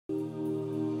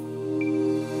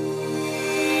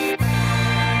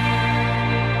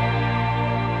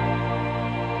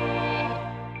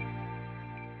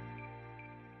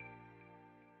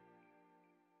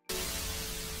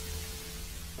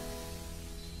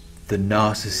The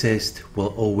narcissist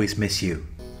will always miss you.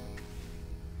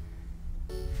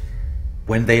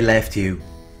 When they left you,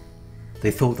 they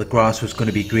thought the grass was going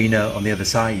to be greener on the other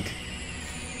side.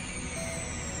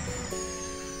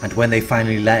 And when they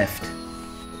finally left,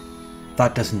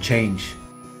 that doesn't change.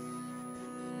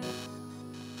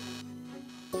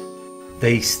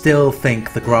 They still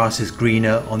think the grass is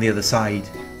greener on the other side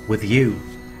with you.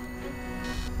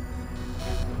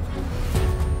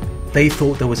 They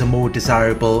thought there was a more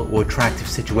desirable or attractive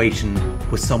situation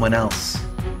with someone else.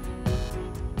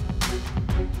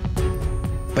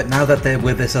 But now that they're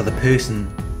with this other person,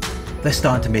 they're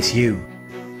starting to miss you.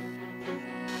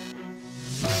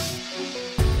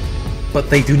 But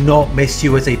they do not miss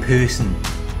you as a person.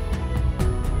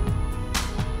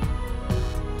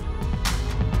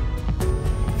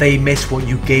 They miss what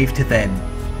you gave to them.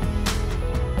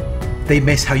 They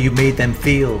miss how you made them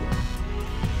feel.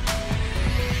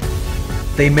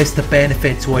 They miss the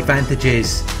benefits or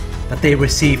advantages that they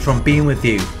received from being with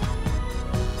you.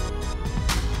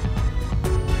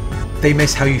 They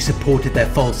miss how you supported their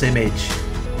false image.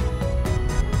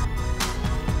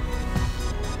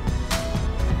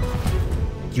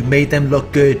 You made them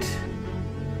look good.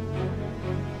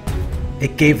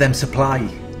 It gave them supply.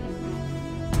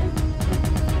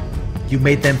 You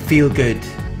made them feel good.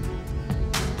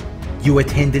 You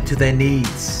attended to their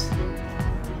needs.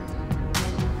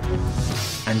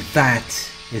 And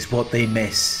that is what they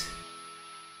miss.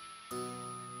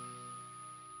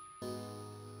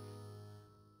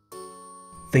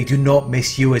 They do not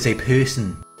miss you as a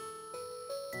person.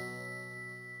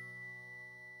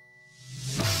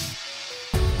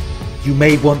 You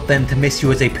may want them to miss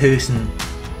you as a person,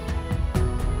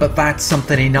 but that's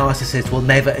something a narcissist will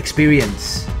never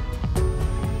experience.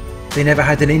 They never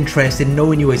had an interest in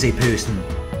knowing you as a person,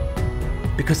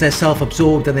 because they're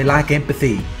self-absorbed and they lack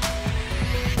empathy.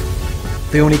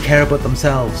 They only care about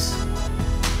themselves.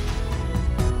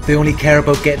 They only care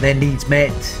about getting their needs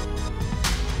met.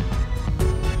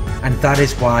 And that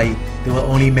is why they will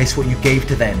only miss what you gave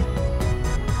to them.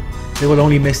 They will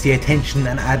only miss the attention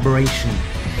and admiration,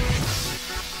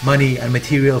 money and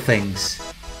material things,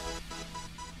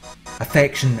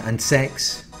 affection and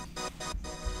sex.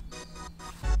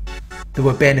 There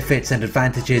were benefits and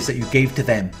advantages that you gave to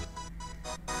them,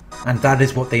 and that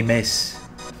is what they miss.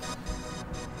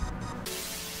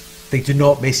 They do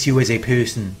not miss you as a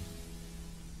person.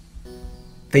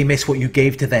 They miss what you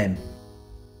gave to them.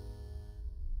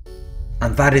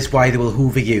 And that is why they will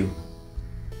hoover you.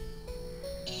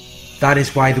 That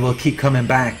is why they will keep coming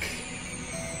back.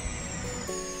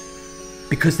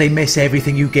 Because they miss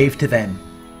everything you gave to them.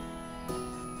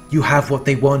 You have what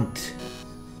they want.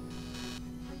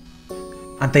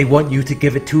 And they want you to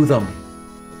give it to them.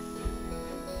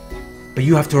 But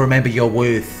you have to remember your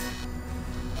worth.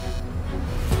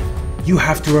 You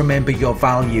have to remember your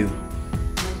value.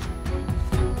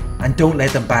 And don't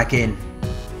let them back in.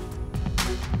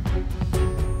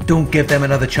 Don't give them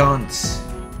another chance.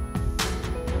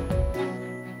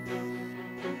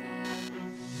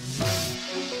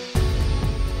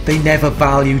 They never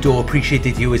valued or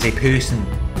appreciated you as a person.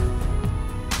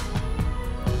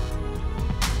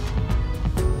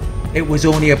 It was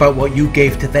only about what you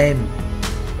gave to them.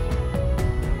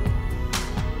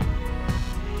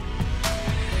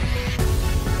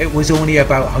 It was only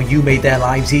about how you made their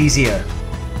lives easier.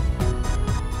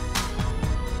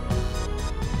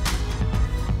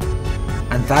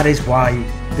 And that is why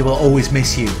they will always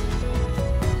miss you.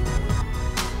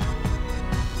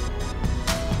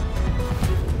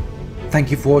 Thank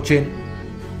you for watching.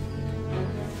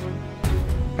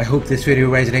 I hope this video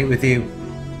resonated with you.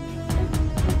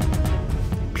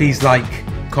 Please like,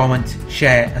 comment,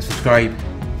 share and subscribe.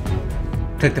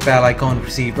 Click the bell icon to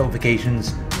receive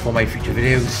notifications for my future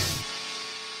videos.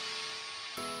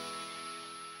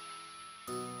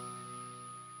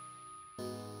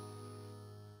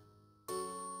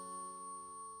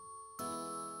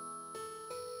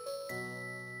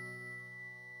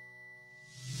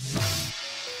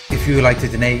 If you would like to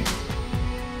donate,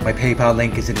 my PayPal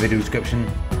link is in the video description.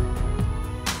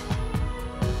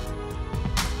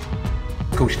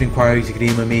 Coaching inquiries, you can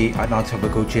email me at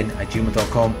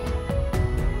narcsurvivorcoaching@gmail.com.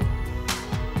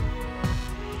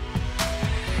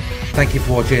 Thank you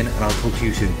for watching, and I'll talk to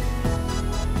you soon.